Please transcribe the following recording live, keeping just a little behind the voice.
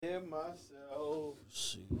Myself.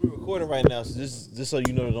 We're recording right now, so just so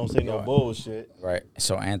you know, don't say no bullshit. Right.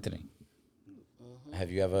 So Anthony, have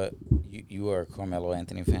you ever you are a Carmelo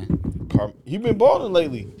Anthony fan? You been balling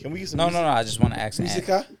lately. Can we get some? No. I just want to ask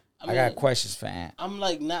Musica? I got questions for Ant. I'm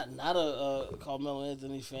like not a Carmelo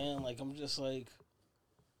Anthony fan. Like I'm just like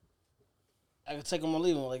I could take him or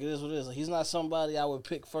leave him. Like it is what it is. Like, he's not somebody I would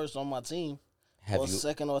pick first on my team, or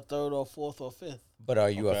second or third or fourth or fifth. But are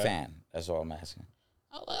you a fan? That's all I'm asking.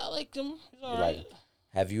 I like him. He's all right.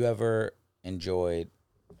 Have you ever enjoyed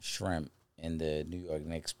shrimp in the New York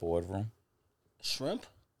Knicks boardroom? Shrimp?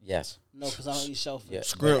 Yes. No, because I don't eat shellfish. Yeah.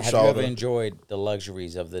 Shrimp. Have you ever enjoyed the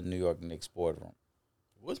luxuries of the New York Knicks boardroom?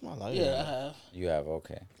 What's my life? Yeah, I have. You have,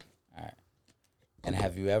 okay. All right. And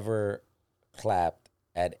have you ever clapped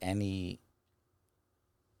at any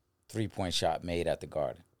 3-point shot made at the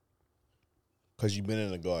Garden? Because you've been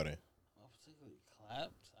in the Garden. I particularly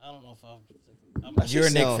clapped. I don't know if I've You're a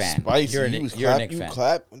Knicks fan. Spicy. You're a Knicks fan. You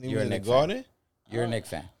clap when you were in the Garden? You're a Knicks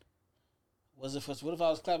fan. Was it for? What if I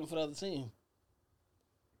was clapping for the other team?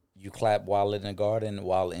 You clap while in the Garden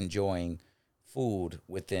while enjoying food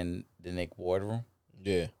within the Knicks boardroom?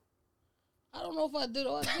 Yeah. I don't know if I did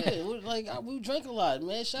or I did. We drank a lot,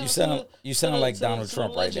 man. You sound like Donald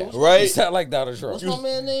Trump right now. Right? You sound like Donald Trump. What's my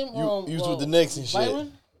man's name? You was with the Knicks and shit.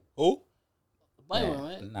 Byron? Who? Byron,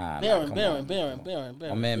 right? Nah, Baron.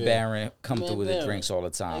 My man Baron come through with the drinks all the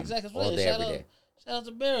time. Exactly. All day, every day. Shout out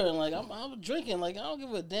to Baron. Like I'm drinking. Like I don't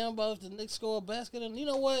give a damn about if the Knicks score a basket. And you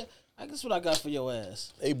know what? I guess what I got for your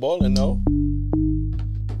ass. They balling though.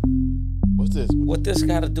 What's this? What this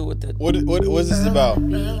got to do with it? What's this about?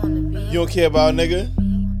 You don't care about a nigga?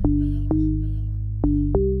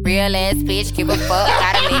 Real ass bitch, give a fuck,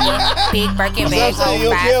 got a nigga. Big Birkin bag, you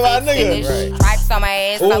don't care about a nigga. Right. Stripes on my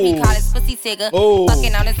ass, so he call his pussy tigger. Ooh.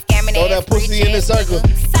 Fucking on the scamming Throw ass. that pussy in the circle.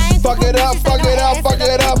 Fuck it up. Catch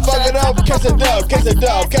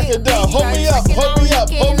a dub. Hold me up. We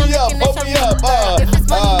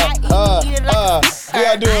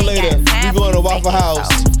gotta do it later. We going to Waffle House.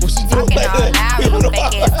 What you doing later?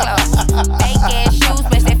 Fake ass shoes,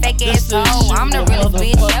 match that fake ass hoe. I'm the realest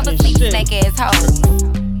bitch, never see snake ass hoe.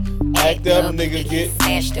 Act up, nigga, get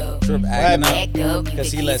snatched up. Trip acting up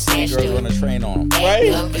because he let city girls run a train on him.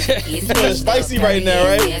 Right? He's feeling spicy right now,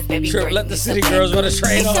 right? Trip let the city girls run a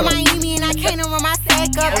train on him. Miami and I can't run my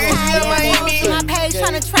sack up. My page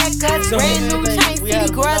trying to track us. Brand new chain,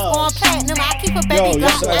 city girls going platinum. I keep a baby girl.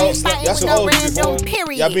 I ain't fighting with no random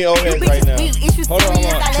period. Y'all being old heads right now. Hold on.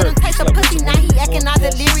 I let him taste some pussy, now he acting all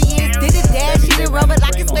delirious. Did it dash, she did rubber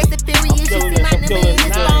like it's Fast and Furious. You see my number in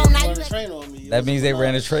his phone, now you That means they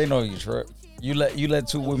ran a train on you, Trip. You let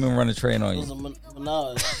two women run a train on It was you. a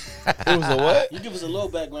menage. It was a what? You give us a little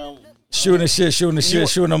background. Shooting the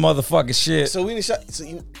motherfucking shit. So we done shot.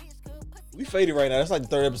 We faded right now. That's like the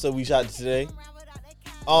third episode we shot today.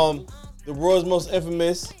 The world's most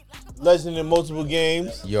infamous legend in multiple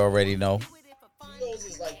games. You already know.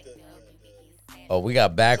 Oh, we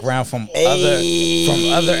got background from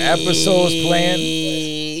other episodes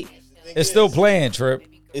playing. It's still playing, Trip.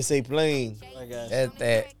 It's a plane.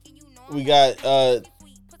 That. We got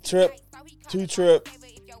Trip, 2 Trip,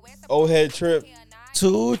 old head Trip,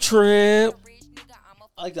 2 Trip.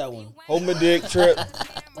 I like that one. hold my dick Trip.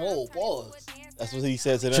 Oh, pause. That's what he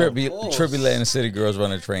said to them. Trip be letting the city girls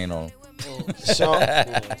run a train on him.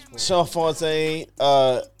 Sean Fontaine,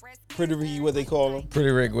 Pretty Ricky, what they call him.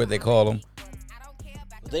 Pretty Rick, what they call him.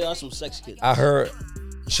 They are some sex kids. I heard,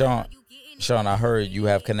 Sean, I heard you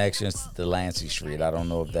have connections to Delancey Street. I don't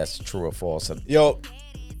know if that's true or false. Yo,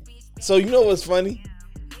 so you know what's funny?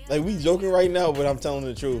 Like, we joking right now, but I'm telling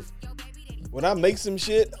the truth. When I make some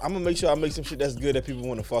shit, I'm gonna make sure I make some shit that's good that people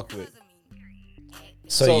want to fuck with.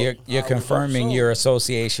 So you're confirming your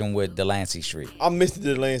association with Delancey Street. I'm Mr.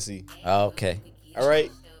 Delancey. Okay. All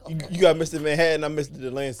right? You got Mr. Manhattan, I'm Mr.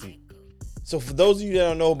 Delancey. So for those of you that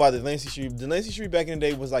don't know about Delancey Street back in the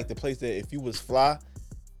day was like the place that if you was fly,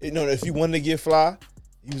 if you wanted to get fly,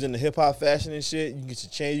 you was in the hip hop fashion and shit, you can get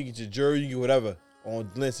your chain, you get your jewelry, you get whatever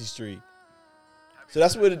on Delancey Street. So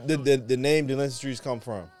that's where the name Delancey Streets come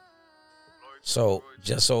from. So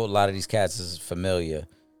just so a lot of these cats is familiar,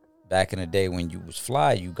 back in the day when you was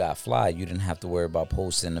fly, you got fly. You didn't have to worry about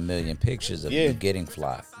posting a million pictures of you getting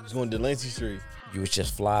fly. You was going to Delancey Street. You was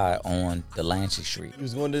just fly on Delancey Street. You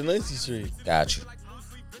was going to Delancey Street. Got you.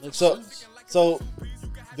 So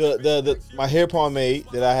the my hair pomade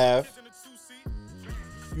that I have.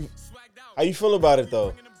 How you feel about it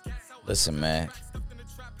though? Listen, man.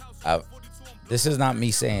 This is not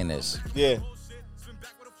me saying this. Yeah.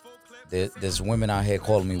 there's women out here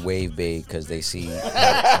calling me wave babe because they see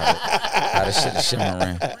how the shit is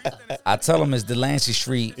shimmering. I tell them it's Delancey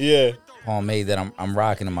Street pomade that I'm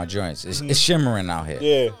rocking in my joints. It's shimmering out here.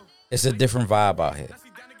 Yeah. It's a different vibe out here.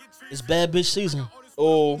 It's bad bitch season.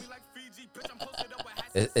 Oh.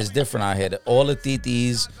 It's different out here. All the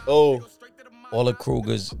Titis, all the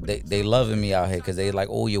Krugers, they loving me out here because they like,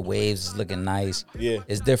 oh, your waves is looking nice. Yeah.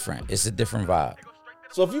 It's different. It's a different vibe.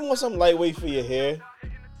 So if you want something lightweight for your hair,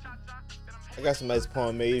 I got some nice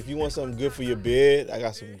pomade. If you want something good for your beard, I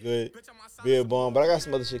got some good beard balm. But I got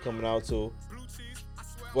some other shit coming out too.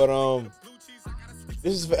 But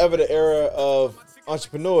this is forever the era of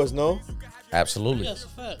entrepreneurs, no? Absolutely. Yes, a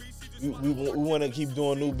fact. We want to keep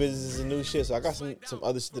doing new businesses and new shit. So I got some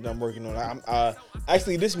other shit that I'm working on.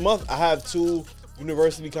 Actually this month I have 2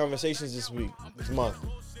 university conversations this month.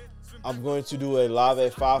 I'm going to do a live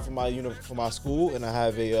at 5 for my school, and I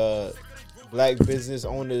have a Black business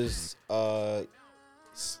owners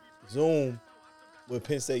Zoom with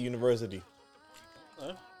Penn State University.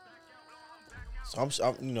 Okay. So I'm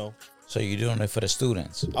So you're doing it for the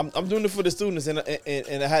students? I'm doing it for the students, and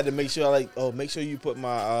I had to make sure make sure you put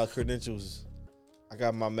my credentials. I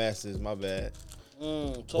got my master's. My bad.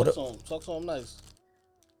 Talk to him nice.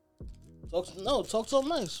 Talk to him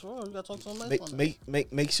nice. Bro. You gotta talk to him nice.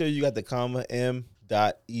 Make sure you got the comma M.ed.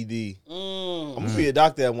 I'm gonna be a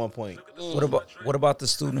doctor at one point. What about the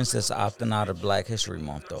students that's opting out of Black History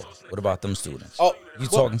Month though? What about them students? Oh, you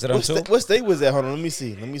talking to them too? What state was that? Hold on, let me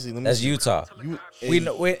see. That's Utah. We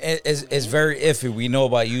know it's very iffy. We know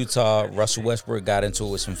about Utah. Russell Westbrook got into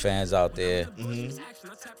it with some fans out there. Mm-hmm.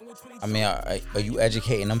 I mean, are you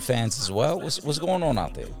educating them fans as well? What's going on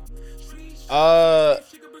out there? I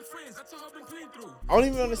don't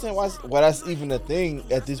even understand why that's even a thing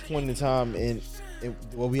at this point in time in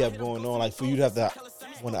what we have going on. Like for you to have to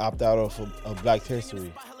want to opt out of Black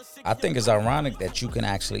History. I think it's ironic that you can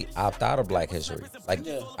actually opt out of Black History. Like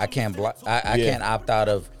I can't can't opt out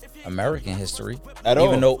of American history at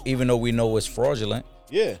all. Even though we know it's fraudulent.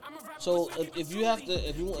 Yeah. So if you I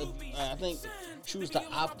think choose to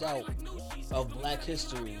opt out of Black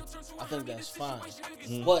history, I think that's fine.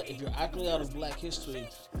 Mm-hmm. But if you're opting out of Black history,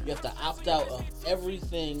 you have to opt out of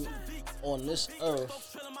everything on this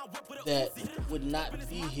earth that would not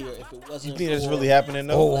be here if it wasn't. You think that's really happening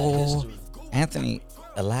though? Black history. Anthony,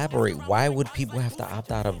 elaborate. Why would people have to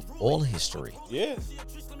opt out of all history? Yeah.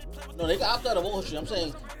 No, they can opt out of all history. I'm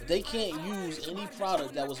saying they can't use any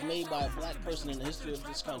product that was made by a Black person in the history of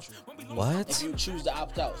this country. What? If you choose to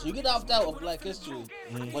opt out. So you can opt out of Black history,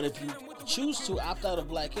 but if you choose to opt out of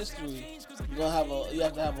Black history, you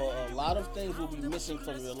have to have a lot of things will be missing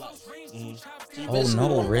from your life. So you basically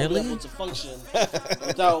won't be able to function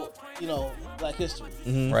without, Black history.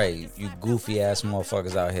 Right. You goofy ass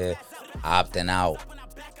motherfuckers out here opting out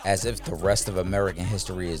as if the rest of American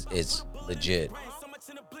history is legit.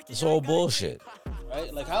 It's all bullshit.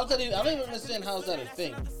 Right? Like, how's that even, I don't even understand how's that a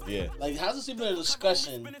thing. Yeah. Like, how's this even a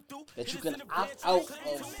discussion that you can opt out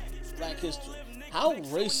of Black history? How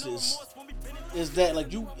racist is that? Like,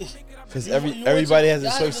 because everybody has a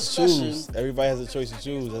choice to choose. Everybody has a choice to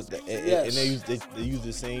choose. And they use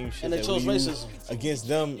the same shit. And they chose racism. Against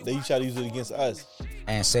them, they try to use it against us.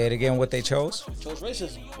 And say it again, what they chose? Chose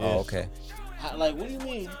racism. Yeah. Oh, okay. Like, what do you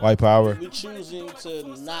mean? White power. We choosing to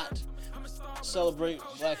not celebrate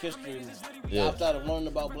Black history, opt out of learning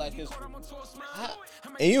about Black history.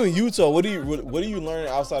 And you in Utah, what do you learn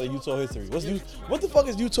outside of Utah history? What the fuck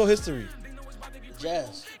is Utah history?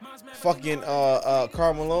 Jazz. Fucking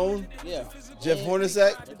Karl Malone. Yeah. Jeff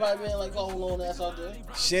Hornacek. They probably been like Karl Malone ass out there.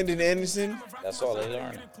 Shandon Anderson. That's all they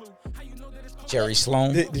learn. Jerry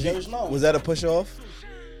Sloan. Jerry Sloan. Was that a push off?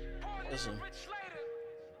 Listen.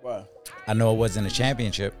 Wow. I know it wasn't a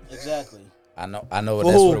championship. Exactly. I know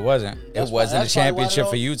that's what it wasn't. It wasn't a championship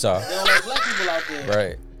for Utah. They don't like Black people out there.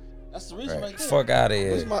 Right. That's the reason right there. Fuck out of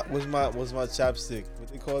here. What's my chapstick? What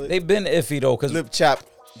they call it? They've been iffy though, cause lip chap.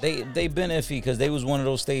 They been iffy because they was one of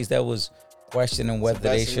those states that was questioning whether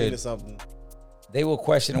they should. They were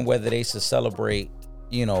questioning whether they should celebrate,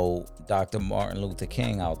 Dr. Martin Luther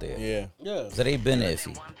King out there. Yeah. So they've been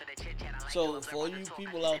iffy. So for you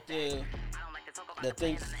people out there that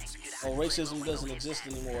think racism doesn't exist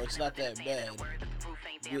anymore, it's not that bad.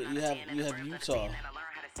 You have Utah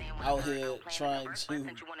out here trying to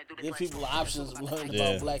give people options to learn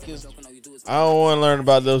about Black history. I don't want to learn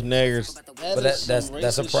about those niggers. But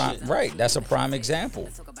that's a prime shit. Right. That's a prime example.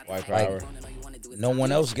 White power. Like, no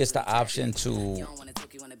one else gets the option to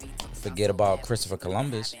forget about Christopher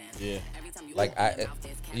Columbus. Yeah. Like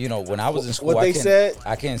you know, when I was in school, What they said?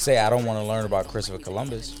 I can't say I don't want to learn about Christopher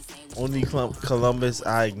Columbus. Only Columbus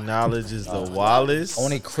I acknowledge is the Wallace.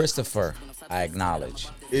 Only Christopher I acknowledge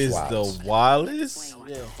is Wallace. the Wallace.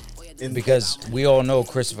 Yeah. Because we all know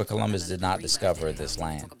Christopher Columbus did not discover this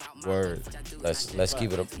land. Word. Let's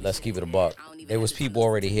keep it a buck. There was people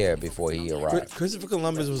already here before he arrived. Christopher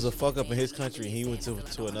Columbus was a fuck up in his country. He went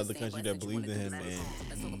to another country that believed in him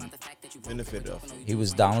and he benefited off him. He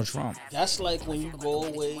was Donald Trump. That's like when you go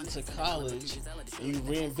away to college and you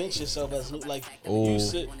reinvent yourself as like Ooh.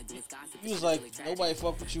 you was like nobody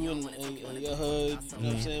fuck with you in your hood. You know what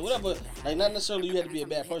I'm saying? Whatever. Like not necessarily you had to be a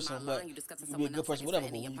bad person, but you could be a good person. Whatever.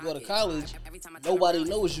 But when you go to college, nobody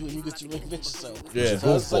knows you and you get to reinvent yourself. Yeah.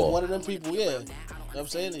 So it's like one of them people. Yeah. You know what I'm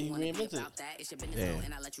saying? And he reinvented it. Damn.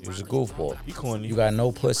 He was a goofball. He corny. You got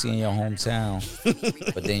no pussy in your hometown,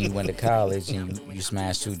 but then you went to college and you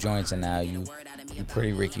smashed 2 joints, and now you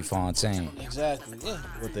pretty Ricky Fontaine. Exactly. Yeah.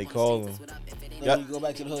 What they call him. Then when you go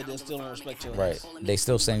back to the hood, they still don't respect your Right. ass. They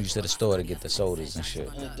still send you to the store to get the sodas and shit.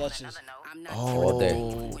 And the Dutchess. All day.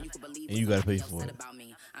 And you gotta pay for it.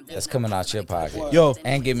 That's coming out your pocket. Yo.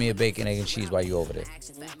 And give me a bacon, egg, and cheese while you over there.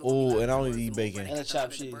 Oh, and I don't even eat bacon. And a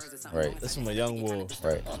chopped cheese. Right. That's from a young boy.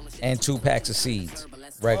 Right. And 2 packs of seeds.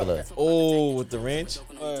 Regular. Oh, with the ranch,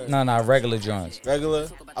 No, regular joints. regular.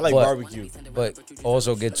 I like But- barbecue. But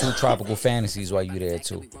also get 2 tropical fantasies while you there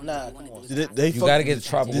too. Nah, come on. They You gotta get the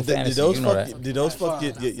tropical fantasy, Did those you know fuck? that. Did those fuck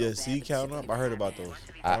your seed count up? I heard about those.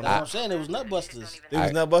 That's what I'm saying. It was nut busters. They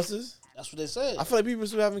was nut busters. That's what they said. I feel like people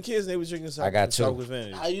still having kids and they was drinking. I got 2. Tropical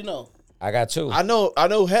Fantasy. How you know? I got 2. I know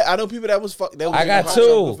people that was fuck. That was I got drinking 2.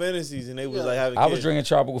 Tropical Fantasies and they was like having. I was kids. drinking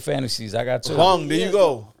tropical fantasies. I got 2. Bong, there you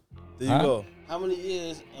go. There you Huh? go. How many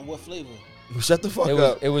years and what flavor? Shut the fuck It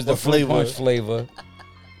up. was the What fruit punch flavor.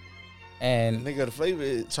 And Nigga, the flavor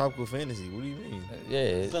is tropical fantasy. What do you mean?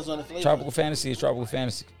 yeah, Depends on the flavor. tropical fantasy is tropical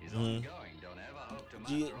fantasy. Do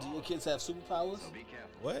your kids have superpowers?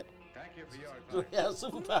 What? Do they have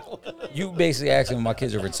superpowers? You basically asking if my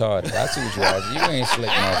kids are retarded. I see what you asking. You ain't slick,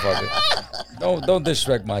 motherfucker. Don't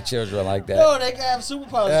disrespect my children like that. No, they can have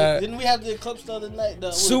superpowers. Didn't we have the eclipse the other night?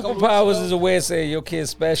 Superpowers is a way of saying your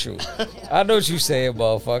kid's special. I know what you saying,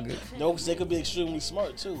 motherfucker. No, because they could be extremely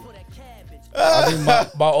smart too. I mean,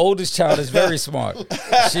 my oldest child is very smart.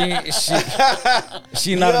 She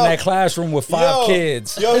not in that classroom with 5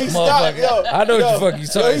 kids. Yo, he stopped. Yo, I know what the fuck you Yo,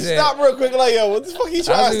 talking he about. stopped real quick. Like, yo, what the fuck he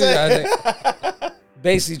trying to say?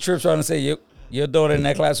 Basically, Trip trying to say your daughter in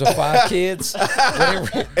that class with 5 kids.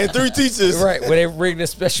 And 3 teachers. Right, where they ring the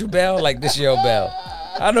special bell, like this your bell.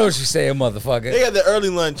 I know what you're saying, motherfucker. They got the early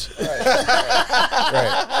lunch.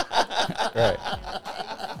 Right.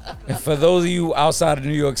 And for those of you outside of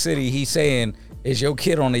New York City, he's saying, is your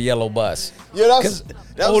kid on the yellow bus? Yeah, that Because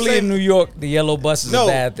was only in New York, the yellow bus is a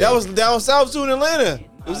bad thing. that was down south too in Atlanta.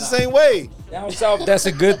 It was the same way. Down south, that's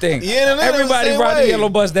a good thing. Yeah, in Atlanta, it was the everybody same ride way. the yellow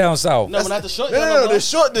bus down south. No, but not the short. No, the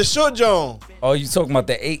short John. Oh, you talking about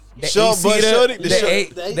the Short bus eight-seater? shorty?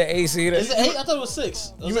 The eight-seater? Is it 8? I thought it was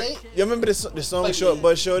 6. Was it 8? You remember the song Like, Short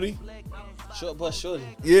Bus Shorty? Short bus shorty.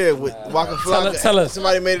 Yeah, with Waka Flocka. tell us.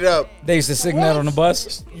 Somebody made it up. They used to sing that on the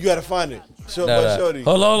bus? You gotta find it. Short Bus Shorty.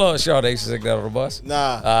 Hold on, Shaw. They used to sing that on the bus?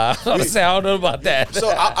 Nah. I was gonna say, I don't know about that. So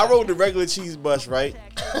I rode the regular cheese bus, right?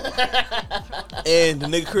 And the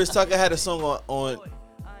nigga Chris Tucker had a song on.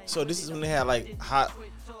 So this is when they had like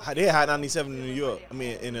they had Hot 97 in New York. I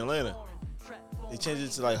mean in Atlanta. They changed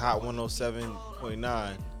it to like Hot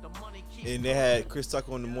 107.9, and they had Chris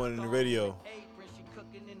Tucker on the morning on the radio.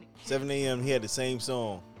 7 a.m. He had the same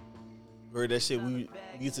song. Heard that shit. We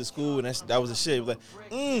get to school and that was the shit. It was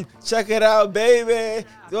like, check it out, baby.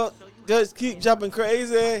 Don't just keep jumping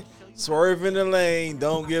crazy. Swerve in the lane.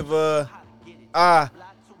 Don't give a Cause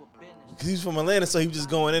he's from Atlanta, so he was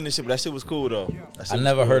just going in and shit. But that shit was cool though. I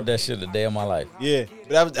never heard that shit a day of my life. Yeah,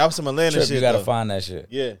 but that was some Atlanta Trip, shit. you gotta though. find that shit.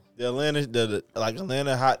 Yeah, the Atlanta, the like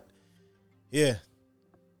Atlanta hot. Yeah.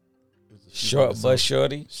 Short bus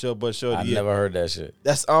shorty. Short Bus Shorty. I yeah. never heard that shit.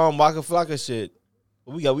 That's Waka Flocka shit.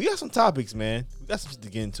 But we got some topics, man. We got some shit to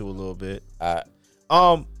get into a little bit.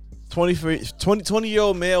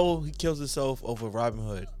 20-year-old male, he kills himself over Robin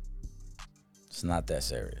Hood. It's not that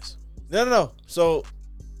serious. No. So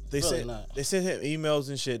they Really sent not. they sent him emails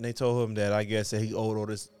and shit, and they told him that I guess that he owed all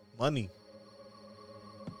this money.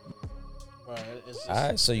 Right. It's just, All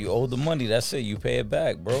right, so you owe the money. That's it. You pay it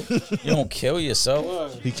back, bro. You don't kill yourself.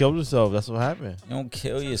 Word. He killed himself. That's what happened. You don't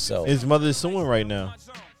kill yourself. His mother is suing right now.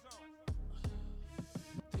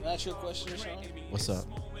 Can I ask you a question, Sean? What's up?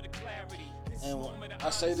 And I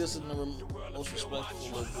say this in the most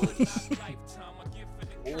respectful of words.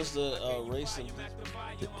 What was the race of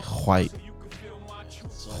White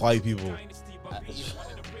so, people.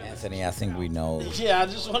 Anthony, I think we know. Yeah, I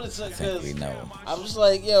just wanted to. I think we know. I'm just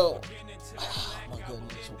like, yo, oh my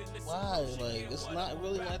goodness, why? Like, it's not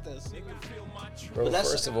really not that serious. Bro,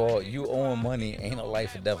 first of all, you owing money ain't a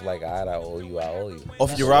life or death like I owe you, I owe you.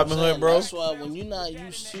 Off your Robin Hood, bro. That's why when you're not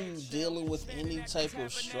used to dealing with any type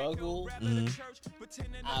of struggle,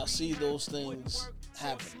 I see those things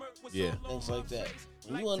happen. Yeah. Things like that.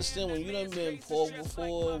 When you understand, when you done been poor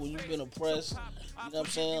before, when you've been oppressed, you know what I'm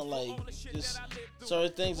saying? Like, just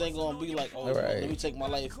certain things ain't gonna be like, oh, let me take my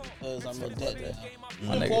life because I'm in debt now.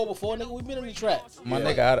 We've been poor before, nigga. We've been in the trap. My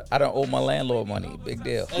nigga, I don't owe my landlord money. Big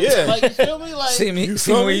deal. Yeah. Like, you feel me? Like, see me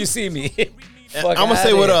when you see me. I'm gonna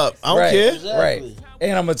say what up. I don't care. Exactly. Right.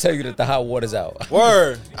 And I'm gonna tell you that the hot water's out.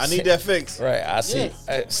 Word. I need that fix. Right. I see.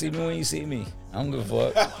 See me when you see me. I don't give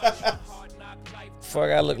a fuck. Fuck,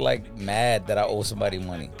 I look like mad that I owe somebody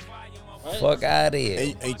money. Right. Fuck out of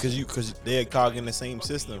here. Cause they're cog in the same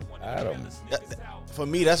system. I don't. For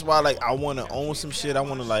me, that's why like I want to own some shit. I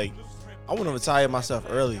want to retire myself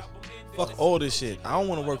early. Fuck all this shit. I don't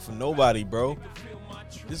want to work for nobody, bro.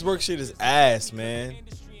 This work shit is ass, man.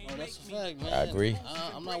 Oh, that's a fact, man. I agree.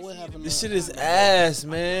 I'm not with having this shit is ass,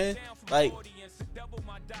 man. Like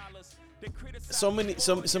so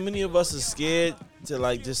many of us are scared to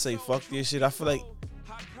like just say fuck this shit. I feel like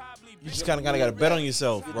you just kind of gotta bet on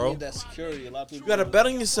yourself, bro. You need that security. A lot of people. You gotta bet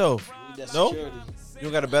on yourself. You need that no, security. you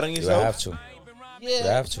don't gotta bet on yourself. You have to. Yeah, you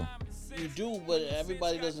have to. You do, but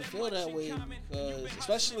everybody doesn't feel that way because,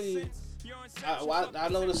 especially, I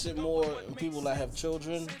notice it more in people that have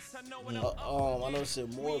children. I notice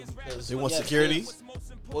it more because they want security.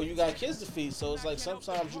 Well, you got kids to feed, so it's like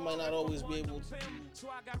sometimes you might not always be able to do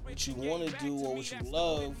what you want to do or what you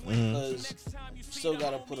love because you still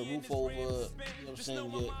got to put a roof over. You know what I'm saying?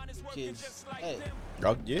 Your kids' head.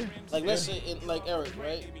 Oh, yeah. Like let's say, like Eric,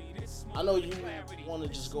 right? I know you want to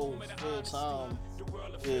just go full time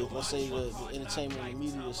with, let's say, the entertainment and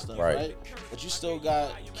media stuff, right? But you still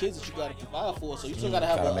got kids that you got to provide for, so you still got to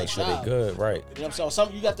have a make sure job. they're good, right? You know what I'm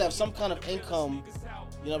saying? You got to have some kind of income.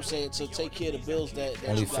 You know what I'm saying, to take care of the bills that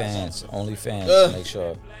OnlyFans, make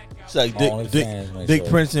sure. It's like Dick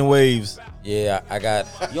Prince and Waves. Yeah, I got.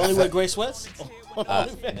 You only wear gray sweats?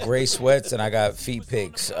 Gray sweats, and I got feet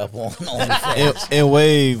pics up on OnlyFans and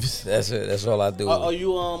Waves. That's it. That's all I do. Are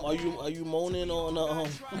you moaning on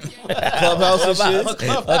Clubhouse and shit?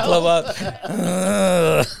 Clubhouse.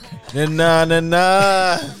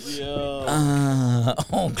 Nah. Yo.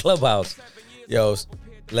 On Clubhouse, yo.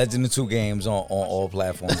 Legend of Two Games on all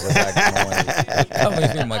platforms. Help me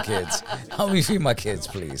feed my kids. Help me feed my kids,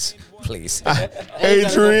 please.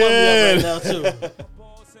 Adrian. Right too.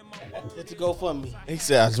 Get to go for me. He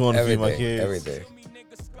said, "I just want to feed my kids every day.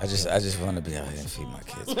 I just want to be out here and feed my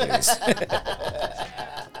kids, please."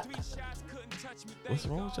 What's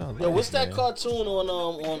wrong with y'all? Yo, what's that cartoon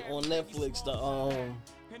on Netflix?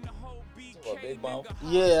 Big Mouth?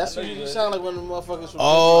 Yeah, that's what you sound like one of the motherfuckers from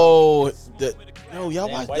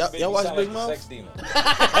y'all watch Big Mouth? Sex demon.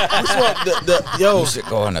 Which one? You should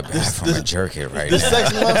go in the bathroom and jerk it right now.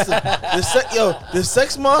 Sex Monster. The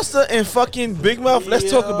Sex Monster and fucking Big Mouth. Let's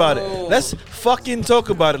talk about it. Let's fucking talk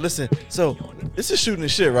about it. Listen, so this is shooting the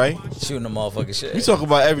shit, right? Shooting the motherfucking shit. We talk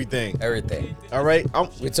about everything. All right?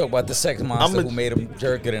 We talk about the Sex Monster who made him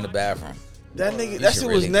jerk it in the bathroom. That nigga, that shit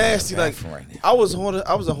was nasty. Like I was a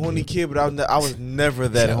horny kid, but I was never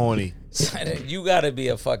that horny. You gotta be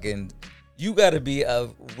a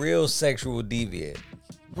real sexual deviant,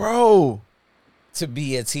 bro, to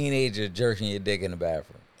be a teenager jerking your dick in the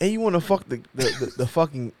bathroom. And you want to fuck the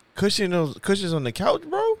fucking cushions on the couch,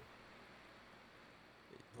 bro?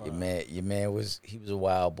 Your man was a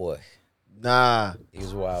wild boy. Nah, he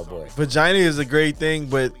was a wild boy. Vagina is a great thing,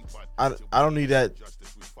 but I don't need that.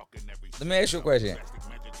 Let me ask you a question.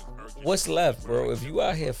 What's left, bro? If you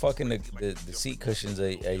out here fucking the seat cushions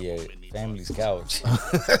of your family's couch,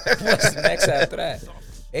 what's next after that?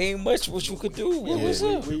 Ain't much what you could do. What's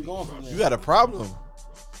up? Where you going from there? You got a problem.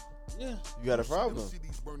 Yeah. You got a problem.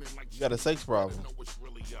 You got a sex problem.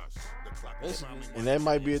 Basically. And that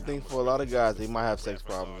might be a thing for a lot of guys. They might have sex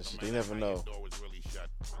problems. They never know.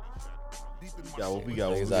 We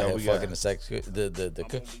got fucking the sex,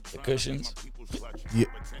 the cushions.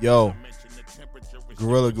 Yo,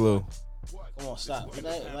 Gorilla Glue. Come on, stop.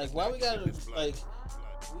 Like, why we gotta like?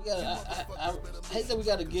 I hate that we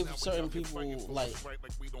gotta give certain people like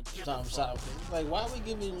stop. Like, why are we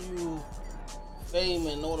giving you fame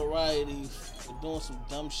and notoriety for doing some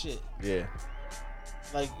dumb shit? Yeah.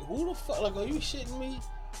 Like, who the fuck? Like, are you shitting me?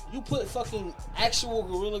 You put fucking actual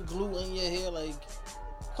Gorilla Glue in your hair? Like,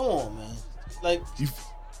 come on, man. Like,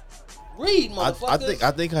 read, motherfuckers.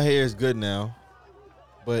 I think her hair is good now,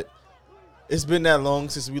 but It's been that long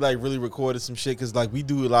since we like really recorded some shit because like we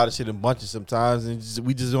do a lot of shit in bunches sometimes and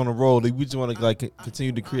we just on the road. Like, we just want to like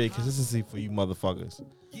continue to create consistency for you motherfuckers.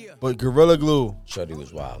 But Gorilla Glue, Shorty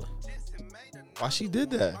was wild. why she did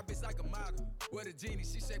that?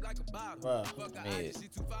 Bro.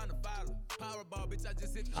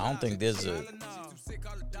 I don't think there's a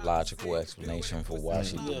logical explanation for why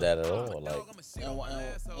she did that at all. Like,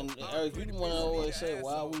 and Eric, you the one that always say,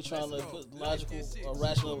 why are we trying to put logical or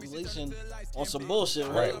rationalization on some bullshit,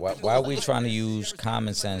 right? Why are we trying to use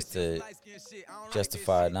common sense to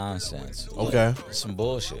justify nonsense? Okay. It's some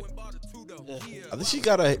bullshit. Yeah. I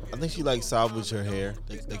think she like salvaged her hair.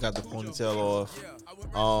 They got the ponytail off.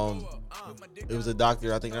 It was a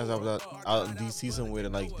doctor. I think that was out in DC somewhere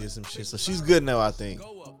that like did some shit. So she's good now, I think.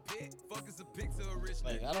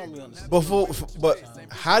 Like, I don't really understand. But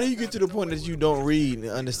how do you get to the point that you don't read and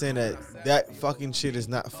understand that fucking shit is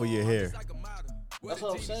not for your hair? That's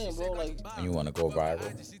what I'm saying, bro. Like, And you want to go viral?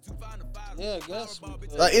 yeah, I guess.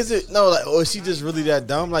 Like, is it no? Like, or is she just really that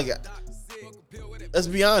dumb? Like, let's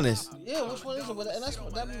be honest. Yeah, which one is it? But and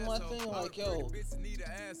that be my thing. Like, yo,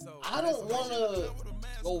 I don't want to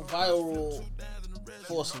go viral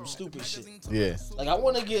for some stupid shit. Yeah. Like, I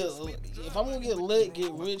want to if I'm gonna get lit,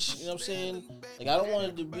 get rich, you know what I'm saying? Like, I don't want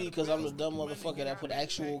it to be because I'm the dumb motherfucker that put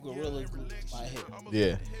actual Gorilla Glue in my head.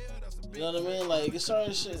 Yeah. You know what I mean? Like, it's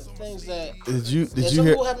certain shit, things that. Did you some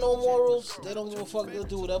hear? people have no morals. They don't give a fuck. They'll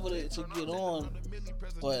do whatever to get on.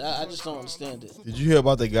 But I just don't understand it. Did you hear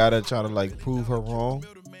about the guy that tried to like prove her wrong,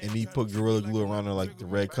 and he put Gorilla Glue around her like the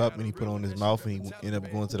red cup, and he put it on his mouth, and he ended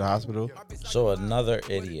up going to the hospital? So another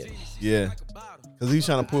idiot. Yeah. Cause he was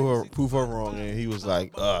trying to prove her wrong, and he was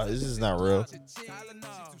like, this is not real."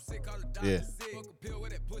 Yeah.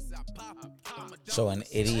 So an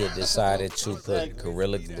idiot decided to put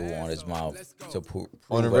Gorilla Glue on his mouth to prove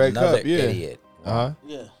On the red another cup, yeah. idiot.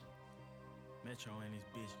 Yeah.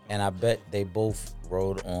 And I bet they both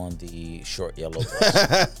rode on the short yellow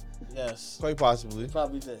bus. Yes. Quite possibly.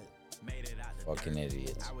 Probably did. Fucking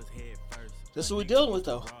idiots. This is what we dealing with,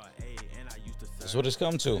 though. That's what it's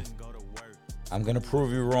come to. I'm gonna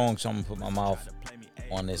prove you wrong, so I'm gonna put my mouth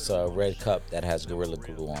on this red cup that has Gorilla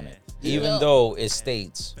Glue on it, even though it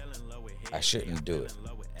states I shouldn't do it.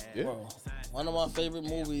 Yeah. Bro, one of my favorite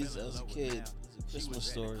movies as a kid is A Christmas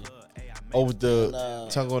Story. Oh, with the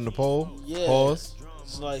tongue on the pole? Yeah. Pause.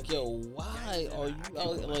 It's like, yo, why are you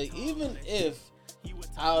out? Like, even if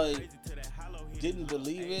I didn't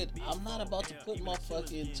believe it, I'm not about to put my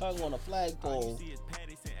fucking tongue on a flagpole.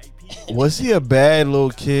 Was he a bad little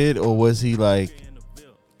kid, or was he like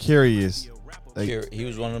curious? Like, He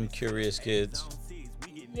was one of them curious kids.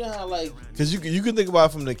 You know how, like, because you can think about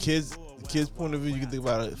it from the kids' point of view. You can think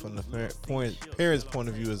about it from the parents' point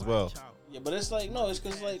of view as well. yeah, but it's like, no, it's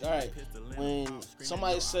because, like, all right, when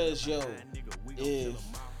somebody says, yo, if you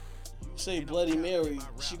say Bloody Mary,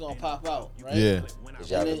 she gonna pop out, right? Yeah. Did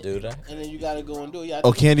y'all ever do that? And then you gotta go and do it. Yeah,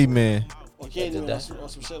 Oh, Candyman. or Candyman or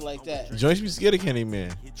some shit like that. Jones be scared of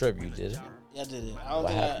Candyman. Trip, you did it? Yeah, I did it. What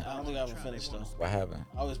happened? I don't think I ever finished though. What happened?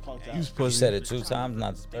 I was punked out. You was You pussy. said it 2 times,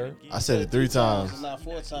 not the third? I said it 3 times. Not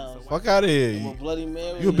 4 times. Fuck out of here. With Bloody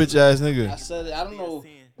Mary. You a bitch ass I nigga. said it. I don't know.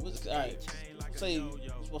 All right. Say you're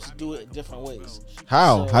supposed to do it different ways.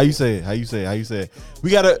 How? So- How you say it? How you say it? How you say it? We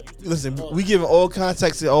gotta listen. We giving all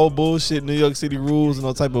context and all bullshit, New York City rules and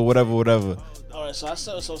all type of whatever. All right. So I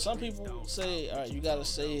said. So some people say, all right, you gotta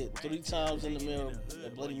say it 3 times in the mirror,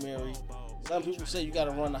 Bloody Mary. Some people say you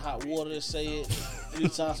gotta run the hot water, say it 3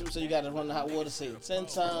 times. People say you gotta run the hot water, say it 10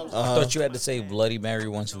 times. I thought you had to say Bloody Mary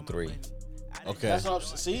 1, 2, 3. Okay. That's what I'm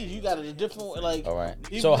saying. See, you got it a different like. All right.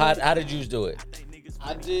 people- So how did you do it?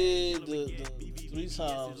 I did the 3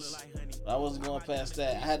 times. But I wasn't going past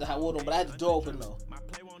that. I had the hot water, but I had the door open though.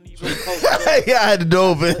 It's really cold, Yeah, I had the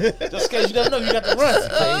door open. just in case you never know, you got to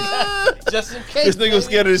run. Just in case. This nigga was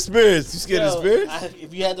scared of the spirits. You scared of the Yo, spirits?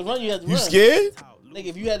 if you had to run, you had to You run. scared? Nigga,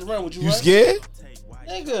 if you had to run, would you You run? scared?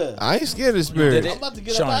 Nigga, I ain't scared of the Did spirits. it? I'm about to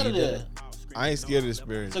get Sean, up out you of did there. I ain't scared of the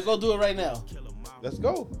spirits. So go do it right now. Let's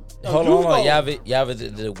go. No, Hold you on. go. Y'all ever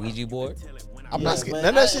did the Ouija board? I'm Yeah, not scared. but None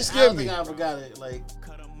of that shit I scared don't me. think I forgot it. Like,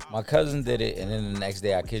 My cousin did it, and then the next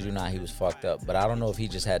day, I kid you not, he was fucked up. But I don't know if he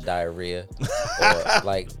just had diarrhea or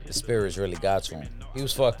like the spirits really got to him. He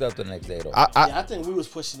was fucked up the next day though. I think we was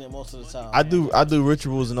pushing it most of the time. I do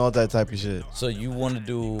rituals and all that type of shit. So you want to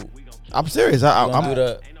do? I'm serious. You gonna I'm do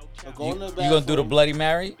the? So go in the You gonna do the bathroom. Bloody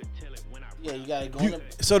Mary? Yeah, you gotta go in the.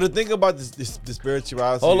 so the thing about this the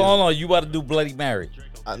spirituality. Hold is- on. You about to do Bloody Mary?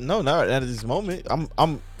 No, not at this moment.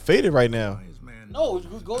 I'm faded right now. No,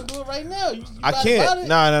 you go do it right now. I can't.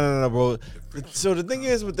 No, bro. So the thing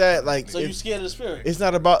is with that, like, so you scared of the spirit? It's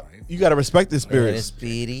not about. You gotta respect the spirits.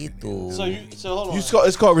 So hold on.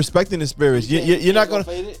 It's called respecting the spirits. You're not gonna.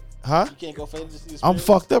 Fade it? Huh? You can't go fade it to see the spirit? I'm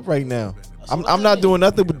fucked up right now. I'm not doing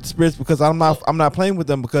nothing with the spirits because I'm not playing with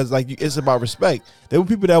them because like it's about respect. There were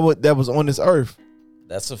people that was on this earth.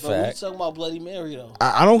 That's a But we fact. talking about Bloody Mary though.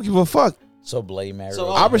 I don't give a fuck. So Bloody Mary. So,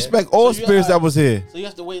 I respect all spirits that was here. So you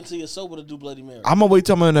have to wait until you're sober to do Bloody Mary. I'm gonna wait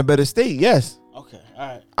till I'm in a better state. Yes. Okay. All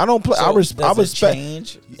right. I don't play. So I does respect. it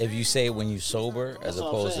change if you say when you sober as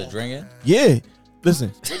opposed to drinking? Yeah.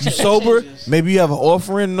 Listen, you sober. Maybe you have an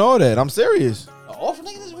offering and all that. I'm serious. An offering?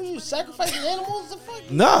 Nigga, this you sacrificing animals? The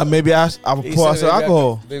fuck? Nah, maybe I will pour out some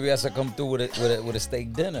alcohol. Maybe I should come through with a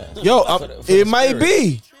steak dinner. Yo, it might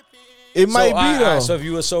be. It might be though. So if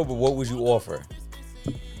you were sober, what would you offer?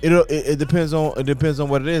 It depends on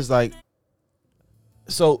what it is. Like,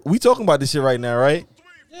 so we talking about this shit right now, right?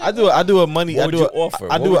 Yeah, I do a money. What would you offer?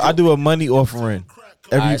 I do a money offering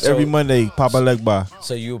every Monday. Papa Legba.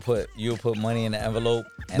 So you would put money in the envelope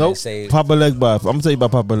and Nope. then say Papa Legba. I'm gonna tell you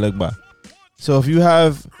about Papa Legba. So if you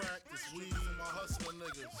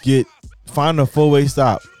find a 4-way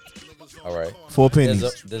stop. all right. 4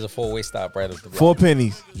 pennies. There's a 4-way stop right up the block. 4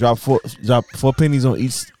 pennies. Drop 4 pennies on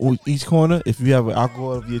each corner. If you have an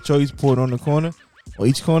alcohol of your choice, pour it on the corner. On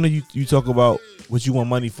each corner, you talk about what you want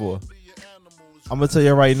money for. I'm gonna tell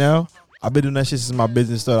you right now. I've been doing that shit since my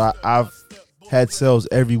business started. I've had sales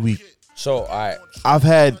every week. So all right. I've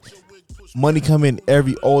had money come in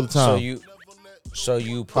all the time. So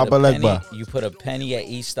you put Papa a penny. Legba. You put a penny at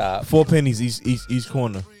each stop. 4 pennies each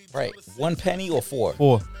corner. Right. 1 penny or 4?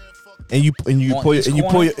 4. And you On pour each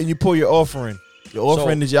you pour your offering. Your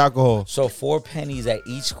offering is your alcohol. So 4 pennies at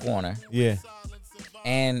each corner Yeah.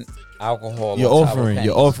 and alcohol. Your on top of the offering. pennies.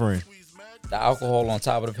 Your offering. The alcohol on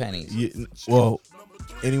top of the pennies. Yeah, well,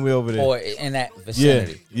 anywhere over there. Or in that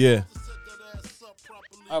vicinity. Yeah.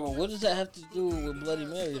 All right, but what does that have to do with Bloody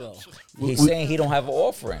Mary though? He's saying he don't have an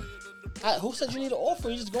offering. Who said you need an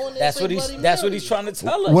offering? You just go in there. That's and what say he's. Bloody That's Mary. what he's trying to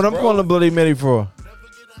tell us. What I'm bro. calling Bloody Mary for?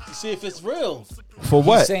 To see if it's real. For He's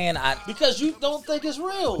what? saying Because you don't think it's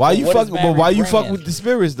real. Why you what fuck? is But Mary why you fuck bringing? with the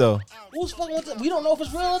spirits though? Who's fucking with it? We don't know if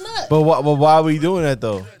it's real or not. But why are we doing that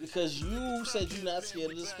though? Because you said you're not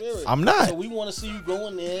scared of the spirit. I'm not. So we want to see you go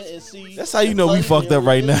in there and see. That's how you know we fucked up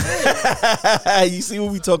right now. You see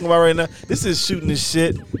what we talking about right now? This is shooting the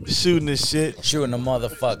shit. Shooting the shit. Shooting the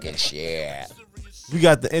motherfucking shit. We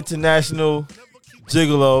got the international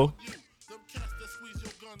gigolo.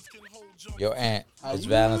 Yo, Aunt, it's you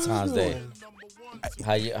Valentine's Day. doing?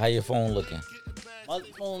 How your phone looking? My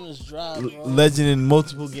phone is dry, bro. Legend in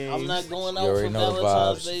multiple games. I'm not going You out already for know the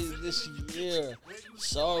Valentine's vibes. Day this year.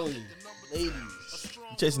 Sorry, ladies.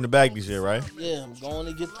 You chasing the bag this year, right? Yeah, I'm going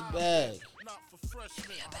to get the bag.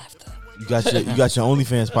 You got your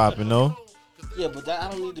OnlyFans popping, no? Yeah, but I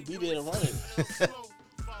don't need to be there to run it.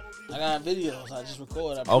 I got videos. I just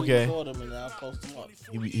record. I Okay. record them and I'll post them up.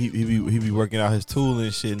 He be working out his tool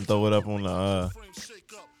and shit and throw it up on the.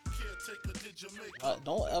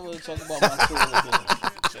 Don't ever talk about my tool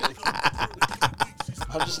again.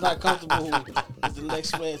 I'm just not comfortable with the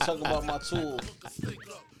next man talking about my tool.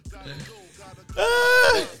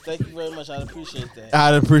 Thank you very much. I'd appreciate that.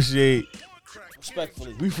 I'd appreciate.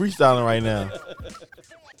 Respectfully. We freestyling right now.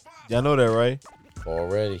 Y'all know that, right?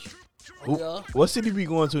 Already. Yeah. What city we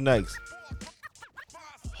going to next?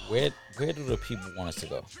 Where do the people want us to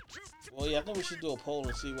go? Well, yeah, I think we should do a poll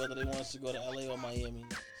and see whether they want us to go to LA or Miami.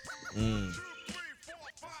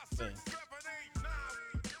 Thing.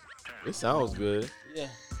 It sounds good. Yeah.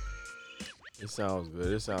 It sounds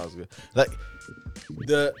good. Like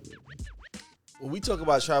when we talk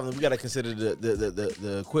about traveling, we gotta consider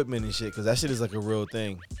the equipment and shit because that shit is like a real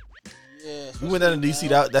thing. Yeah. We went down to DC.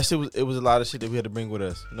 That shit was a lot of shit that we had to bring with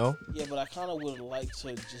us. No. Yeah, but I kind of would like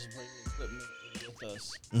to just bring the equipment with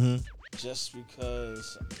us. Mm-hmm. Just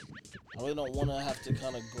because I really don't want to have to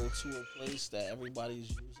kind of go to a place that everybody's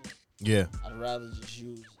using. Yeah. I'd rather just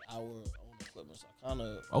use our own equipment. So I kind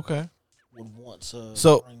of Okay. would want to.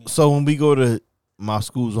 So when we go to my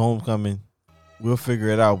school's homecoming, we'll figure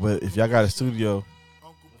it out. But if y'all got a studio,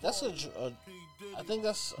 that's I think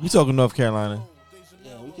that's. we talking North Carolina.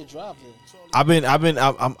 Yeah, we could drop it.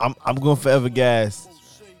 I'm going forever gas.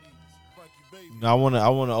 You know, I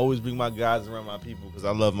wanna always bring my guys around my people because I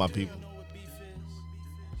love my people.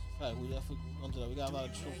 Right, we definitely gonna do that. We got a lot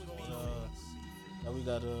of troops that we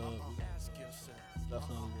got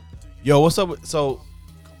definitely. Yo, what's up? So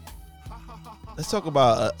let's talk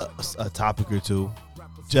about a topic or two.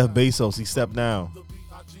 Jeff Bezos, he stepped down.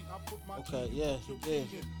 Okay, yeah, he did.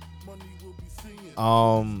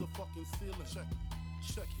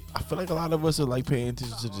 I feel like a lot of us are like paying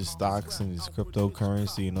attention to the stocks and this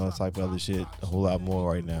cryptocurrency and all that type of other shit a whole lot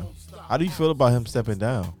more right now. How do you feel about him stepping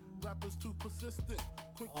down?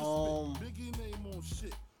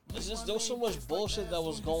 It's just there was so much bullshit that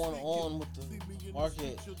was going on with the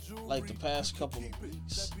market like the past couple of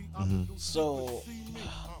weeks. Mm-hmm. So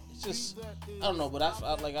it's just I don't know, but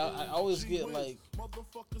I always get like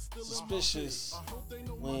suspicious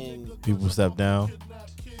when People step down.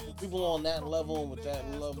 people on that level with that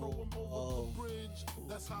level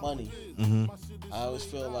of money. Mm-hmm. I always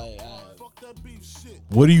feel like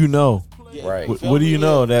What do you know? Right. What do you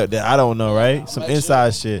know that I don't know, right? Some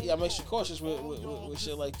inside shit. Yeah, I'm extra cautious with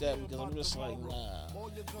shit like that because I'm just like, nah.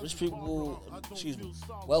 Rich people,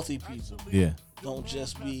 wealthy people, Yeah. don't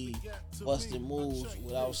just be busting moves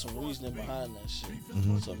without some reasoning behind that shit.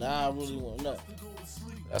 Mm-hmm. So now I really want to know.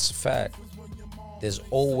 That's a fact. There's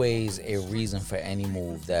always a reason for any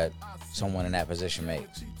move that someone in that position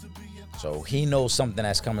makes. So he knows something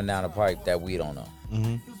that's coming down the pipe that we don't know.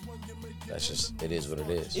 Mm-hmm. That's just, it is what it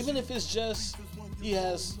is. Even if it's just he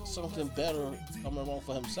has something better coming along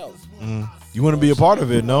for himself. Mm-hmm. You want to be a part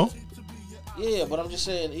of it, no? Yeah, but I'm just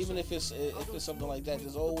saying, even if it's something like that,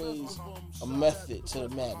 there's always a method to the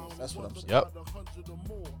madness. That's what I'm saying. Yep.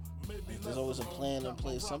 There's always a plan in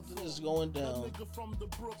place. Something is going down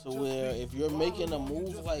to where if you're making a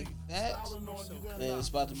move like that, then it's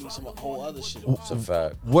about to be some whole other shit. It's a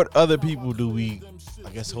fact. What other people do we, I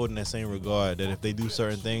guess, hold in that same regard that if they do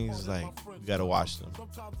certain things, it's like, we got to watch them?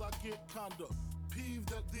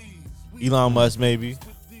 Elon Musk, maybe.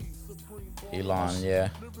 Elon, yeah.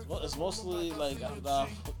 It's mostly like,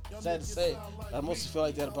 sad to say, I mostly feel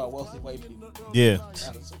like that about wealthy white people. Yeah.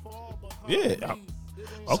 Yeah.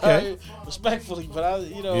 Okay. Sorry, respectfully, but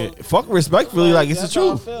Yeah. Fuck respectfully, like it's the how I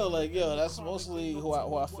truth. feel like, that's mostly who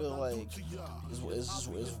I feel like is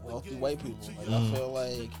wealthy white people. Like, I feel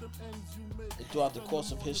like throughout the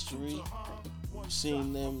course of history, we've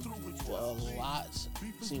seen them do a lot.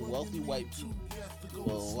 We've seen wealthy white people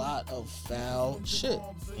do a lot of foul shit.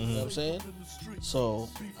 You know what I'm saying? So,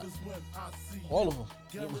 all of them.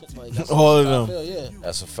 Like, that's All of how I them. feel, yeah.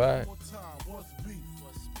 That's a fact.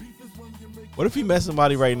 What if you met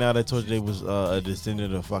somebody right now that told you they was a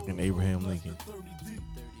descendant of fucking Abraham Lincoln?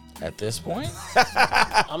 At this point,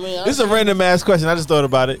 I mean, This is a random ass question. I just thought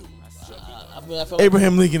about it. I feel like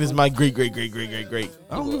Abraham Lincoln is my great. I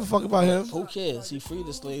don't give a fuck about him. who cares? He freed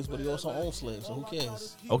the slaves, but he also owned slaves, so who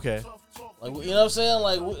cares? Okay. Like, you know what I'm saying?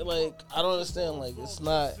 Like I don't understand. Like, it's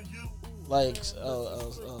not like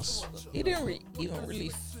he didn't even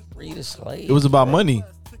really free the slaves. It was about money.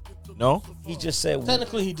 No? He just said,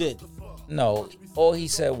 technically he did. no, all he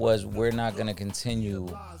said was, we're not going to continue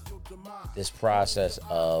this process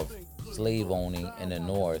of slave owning in the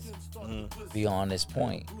North beyond this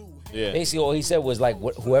point. Yeah. Basically, all he said was, like,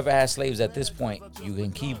 whoever has slaves at this point, you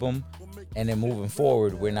can keep them, and then moving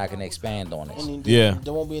forward, we're not going to expand on this. And Yeah.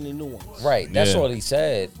 there won't be any new ones. Right, that's Yeah. all he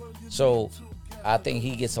said. So I think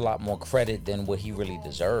he gets a lot more credit than what he really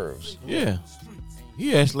deserves. Yeah.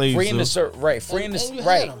 He had slaves. Freeing the too. freeing And the you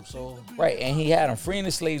right, had 'em, so right, and he had them. Freeing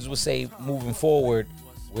the slaves would say, moving forward,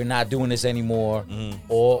 we're not doing this anymore.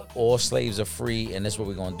 All slaves are free, and this is what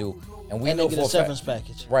we're gonna do. And we and know they get for a a fact, severance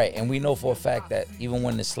package. right, and we know for a fact that even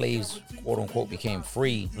when the slaves, quote unquote, became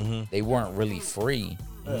free, they weren't really free.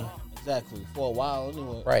 Yeah, exactly. For a while,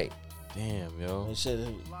 anyway. Right. Damn, yo. And shit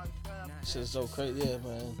is so crazy, yeah,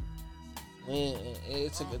 man.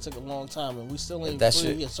 It took a long time, and we still ain't That free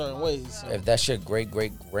shit- in certain ways. So. If that's your great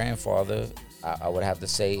grandfather, I would have to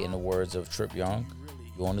say, in the words of Trip Young,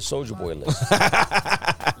 you're on the Soulja Boy list.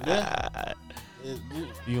 Yeah.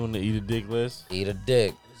 You on the eat a dick list? Eat a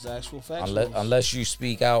dick. It's actual facts. Unless you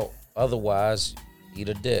speak out otherwise, eat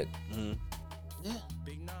a dick. Yeah.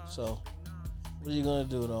 So, what are you gonna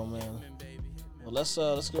do though, man? Well, let's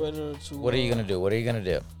get ready to. What are you gonna do? What are you gonna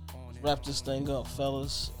do? Wrap this thing up,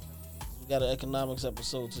 fellas. We got an economics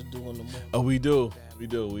episode to do in the morning. Oh, we do.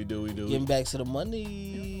 Getting back to the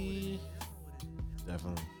money.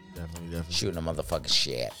 Definitely. Shooting a motherfucking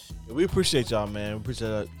shit. Yeah, we appreciate y'all, man. We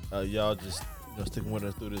appreciate y'all just sticking with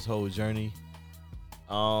us through this whole journey.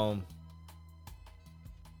 You know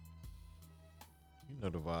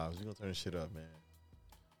the vibes. We gonna turn this shit up, man.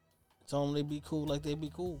 Tell them they be cool like they be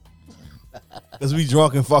cool. Cause we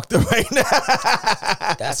drunk and fucked up right now.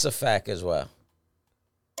 That's a fact as well.